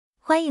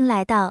欢迎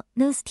来到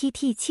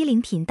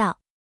newstt70 频道，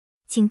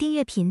请订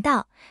阅频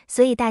道，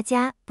所以大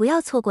家不要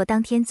错过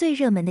当天最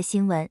热门的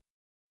新闻。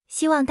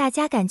希望大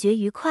家感觉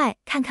愉快，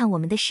看看我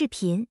们的视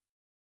频。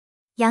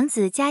杨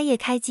紫家业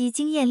开机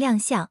惊艳亮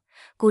相，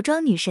古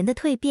装女神的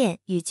蜕变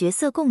与角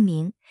色共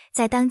鸣，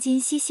在当今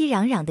熙熙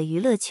攘攘的娱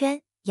乐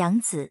圈，杨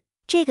紫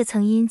这个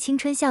曾因青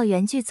春校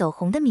园剧走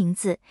红的名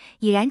字，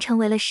已然成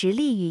为了实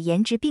力与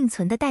颜值并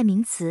存的代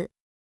名词。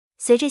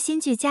随着新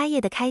剧家业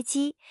的开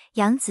机，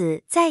杨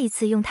紫再一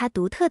次用她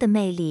独特的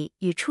魅力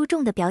与出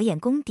众的表演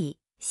功底，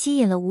吸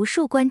引了无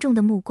数观众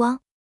的目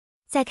光。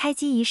在开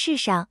机仪式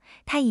上，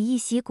她以一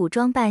袭古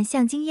装扮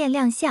相惊艳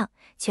亮相，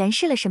诠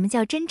释了什么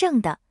叫真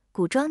正的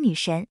古装女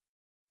神。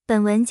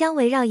本文将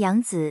围绕杨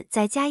紫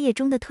在家业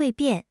中的蜕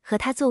变和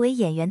她作为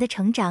演员的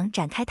成长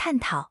展开探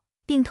讨，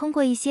并通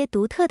过一些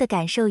独特的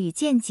感受与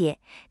见解，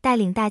带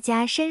领大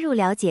家深入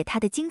了解她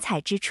的精彩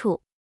之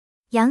处。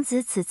杨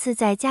紫此次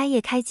在家业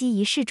开机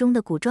仪式中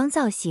的古装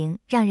造型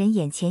让人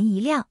眼前一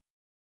亮，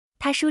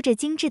她梳着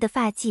精致的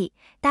发髻，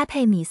搭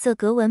配米色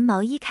格纹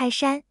毛衣开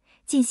衫，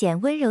尽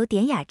显温柔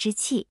典雅之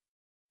气。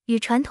与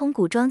传统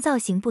古装造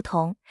型不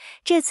同，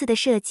这次的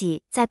设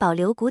计在保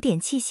留古典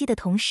气息的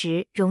同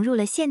时，融入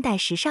了现代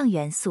时尚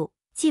元素，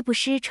既不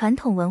失传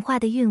统文化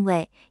的韵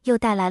味，又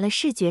带来了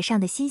视觉上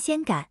的新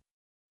鲜感。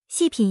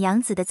细品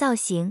杨紫的造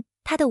型，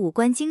她的五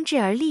官精致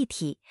而立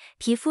体，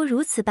皮肤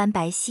如此般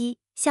白皙，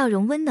笑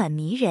容温暖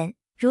迷人，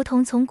如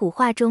同从古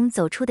画中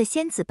走出的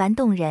仙子般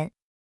动人。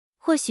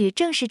或许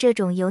正是这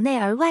种由内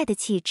而外的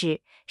气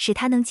质，使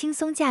她能轻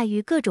松驾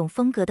驭各种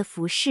风格的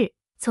服饰，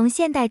从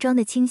现代装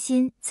的清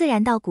新自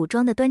然到古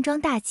装的端庄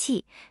大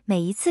气，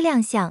每一次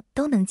亮相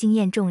都能惊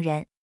艳众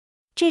人。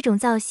这种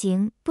造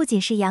型不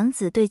仅是杨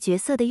紫对角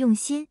色的用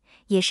心，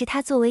也是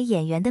她作为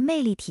演员的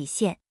魅力体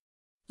现。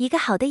一个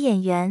好的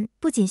演员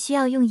不仅需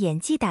要用演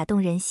技打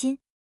动人心，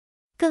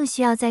更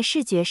需要在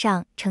视觉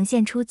上呈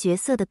现出角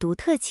色的独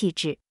特气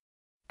质，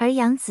而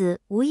杨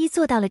紫无疑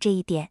做到了这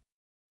一点。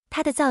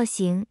她的造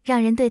型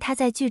让人对她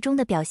在剧中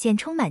的表现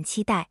充满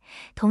期待，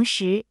同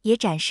时也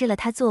展示了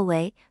她作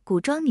为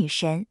古装女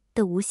神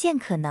的无限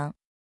可能。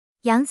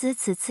杨紫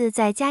此次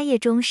在家业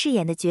中饰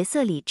演的角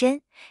色李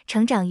珍，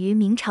成长于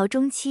明朝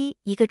中期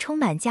一个充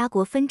满家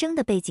国纷争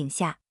的背景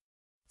下。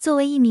作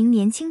为一名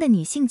年轻的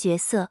女性角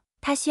色，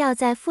她需要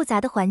在复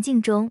杂的环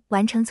境中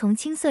完成从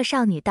青涩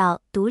少女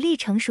到独立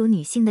成熟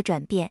女性的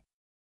转变，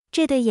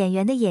这对演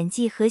员的演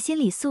技和心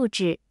理素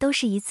质都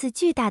是一次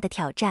巨大的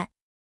挑战。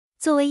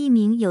作为一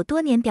名有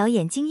多年表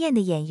演经验的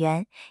演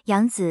员，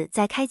杨紫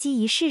在开机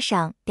仪式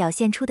上表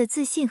现出的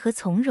自信和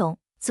从容，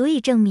足以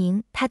证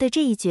明她对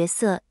这一角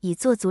色已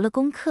做足了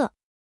功课。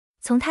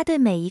从她对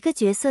每一个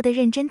角色的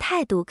认真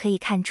态度可以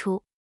看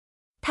出，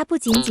她不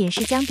仅仅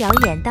是将表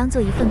演当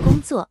作一份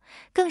工作，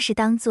更是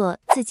当作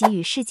自己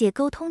与世界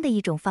沟通的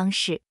一种方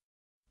式。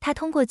她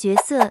通过角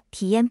色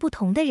体验不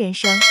同的人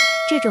生，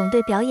这种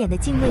对表演的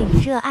敬畏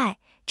与热爱，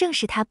正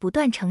是她不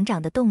断成长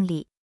的动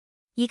力。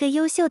一个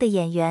优秀的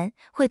演员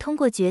会通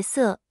过角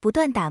色不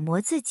断打磨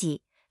自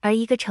己，而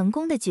一个成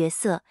功的角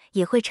色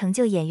也会成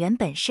就演员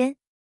本身。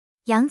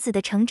杨紫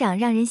的成长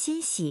让人欣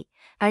喜，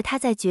而她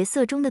在角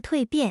色中的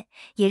蜕变，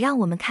也让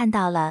我们看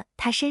到了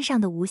她身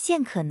上的无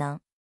限可能。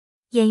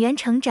演员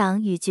成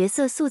长与角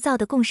色塑造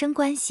的共生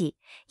关系，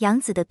杨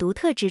紫的独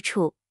特之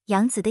处，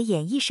杨紫的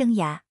演艺生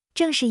涯，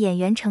正是演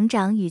员成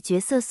长与角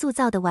色塑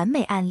造的完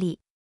美案例。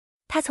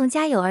她从《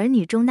家有儿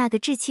女》中那个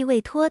稚气未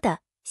脱的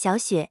小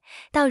雪，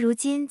到如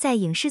今在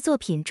影视作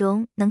品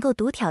中能够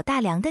独挑大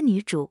梁的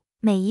女主，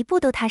每一步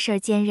都踏实而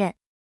坚韧。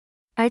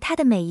而她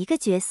的每一个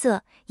角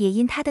色也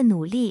因她的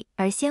努力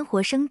而鲜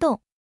活生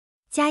动。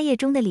家业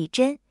中的李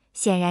珍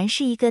显然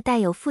是一个带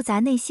有复杂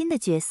内心的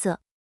角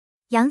色。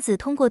杨紫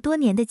通过多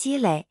年的积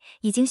累，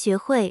已经学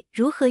会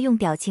如何用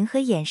表情和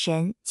眼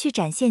神去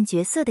展现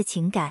角色的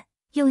情感，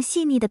用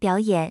细腻的表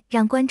演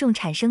让观众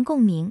产生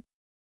共鸣。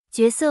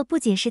角色不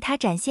仅是她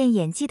展现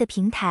演技的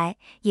平台，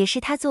也是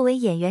她作为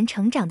演员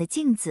成长的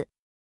镜子。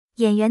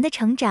演员的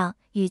成长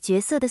与角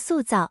色的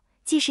塑造，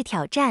既是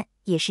挑战，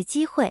也是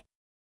机会。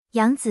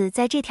杨紫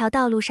在这条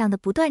道路上的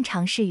不断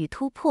尝试与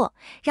突破，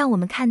让我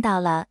们看到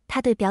了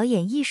她对表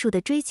演艺术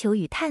的追求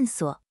与探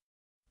索。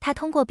她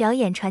通过表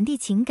演传递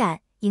情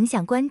感，影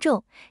响观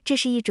众，这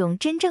是一种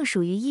真正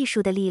属于艺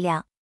术的力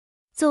量。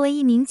作为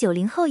一名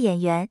90后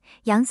演员，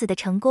杨紫的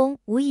成功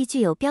无疑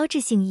具有标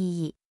志性意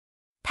义。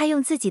她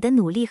用自己的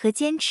努力和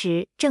坚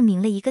持证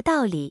明了一个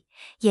道理：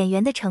演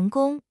员的成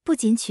功不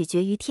仅取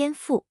决于天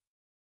赋，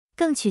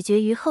更取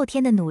决于后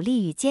天的努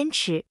力与坚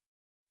持。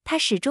她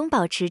始终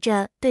保持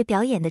着对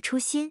表演的初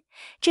心，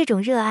这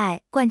种热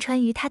爱贯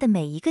穿于她的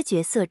每一个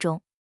角色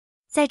中。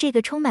在这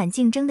个充满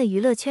竞争的娱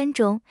乐圈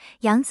中，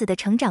杨紫的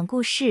成长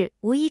故事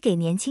无疑给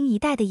年轻一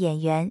代的演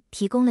员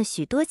提供了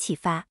许多启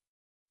发。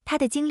她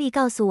的经历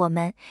告诉我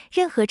们，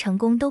任何成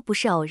功都不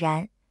是偶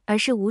然，而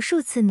是无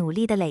数次努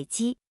力的累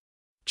积。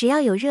只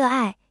要有热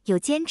爱，有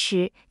坚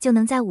持，就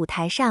能在舞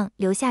台上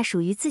留下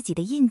属于自己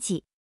的印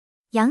记。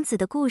杨紫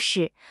的故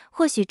事，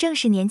或许正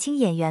是年轻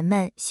演员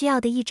们需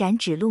要的一盏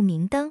指路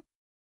明灯。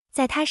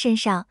在她身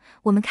上，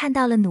我们看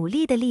到了努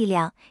力的力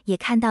量，也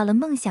看到了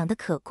梦想的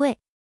可贵。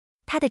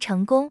她的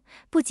成功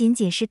不仅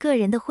仅是个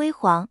人的辉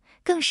煌，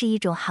更是一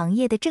种行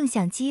业的正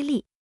向激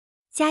励。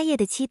家业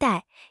的期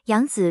待，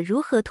杨紫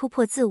如何突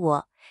破自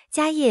我？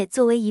家业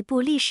作为一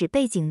部历史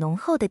背景浓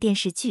厚的电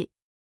视剧，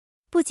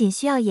不仅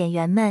需要演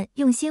员们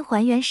用心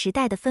还原时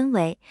代的氛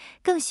围，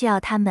更需要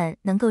他们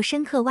能够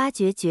深刻挖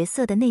掘角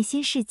色的内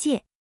心世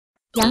界。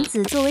杨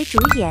紫作为主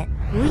演，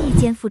无疑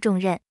肩负重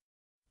任。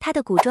她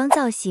的古装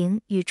造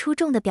型与出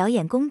众的表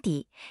演功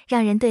底，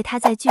让人对她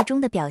在剧中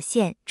的表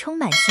现充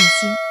满信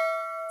心。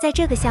在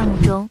这个项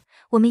目中，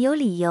我们有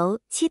理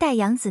由期待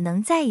杨紫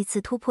能再一次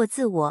突破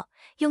自我，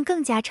用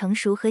更加成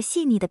熟和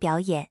细腻的表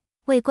演，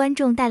为观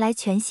众带来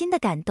全新的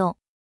感动。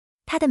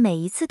她的每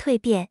一次蜕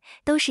变，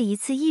都是一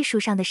次艺术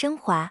上的升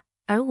华，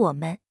而我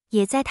们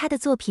也在她的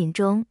作品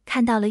中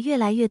看到了越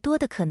来越多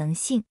的可能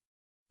性。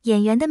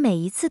演员的每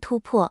一次突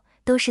破，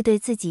都是对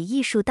自己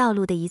艺术道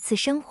路的一次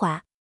升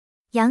华。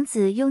杨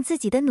紫用自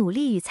己的努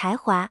力与才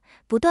华，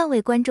不断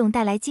为观众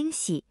带来惊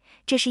喜，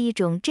这是一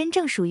种真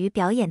正属于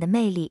表演的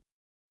魅力。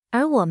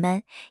而我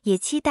们也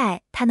期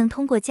待她能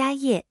通过家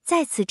业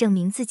再次证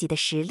明自己的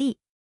实力。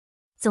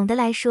总的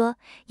来说，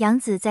杨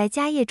紫在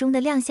家业中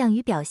的亮相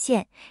与表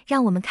现，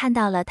让我们看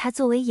到了她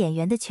作为演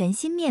员的全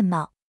新面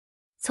貌。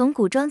从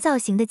古装造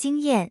型的惊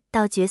艳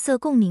到角色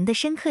共鸣的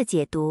深刻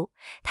解读，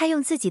她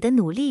用自己的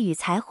努力与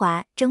才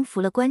华征服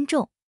了观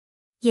众。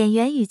演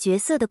员与角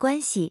色的关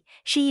系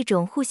是一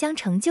种互相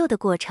成就的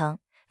过程，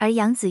而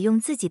杨紫用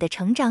自己的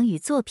成长与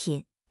作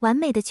品，完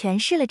美地诠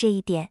释了这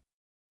一点。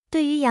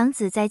对于杨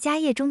紫在家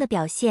业中的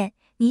表现，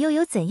你又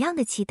有怎样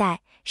的期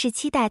待？是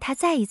期待她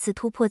再一次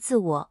突破自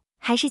我，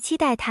还是期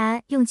待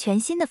她用全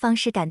新的方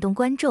式感动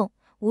观众？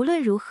无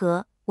论如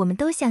何，我们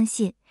都相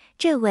信，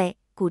这位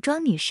古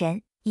装女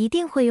神一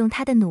定会用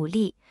她的努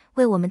力，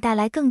为我们带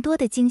来更多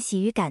的惊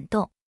喜与感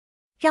动。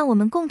让我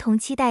们共同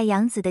期待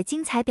杨紫的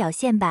精彩表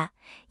现吧。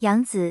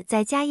杨紫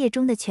在家业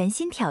中的全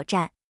新挑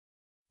战，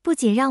不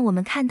仅让我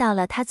们看到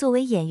了她作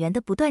为演员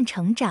的不断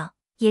成长，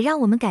也让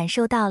我们感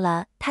受到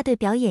了她对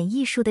表演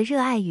艺术的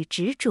热爱与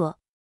执着。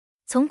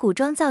从古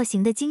装造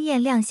型的惊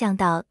艳亮相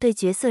到对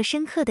角色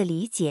深刻的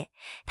理解，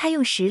她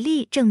用实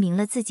力证明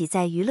了自己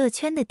在娱乐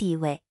圈的地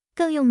位，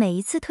更用每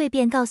一次蜕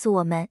变告诉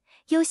我们，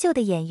优秀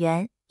的演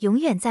员永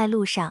远在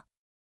路上。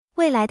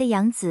未来的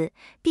杨紫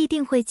必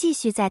定会继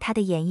续在她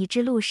的演艺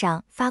之路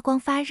上发光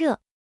发热，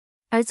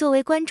而作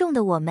为观众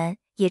的我们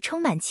也充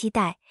满期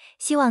待，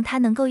希望她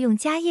能够用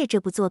家业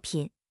这部作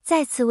品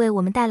再次为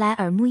我们带来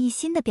耳目一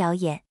新的表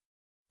演。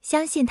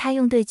相信她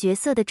用对角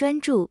色的专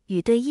注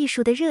与对艺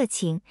术的热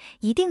情，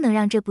一定能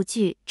让这部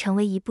剧成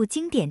为一部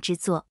经典之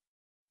作。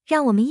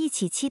让我们一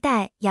起期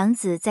待杨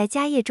紫在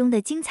家业中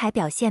的精彩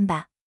表现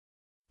吧。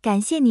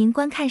感谢您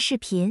观看视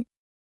频。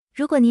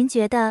如果您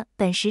觉得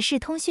本时事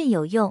通讯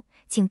有用，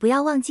请不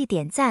要忘记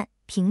点赞、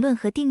评论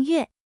和订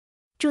阅。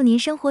祝您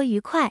生活愉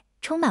快，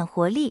充满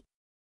活力。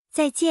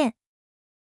再见。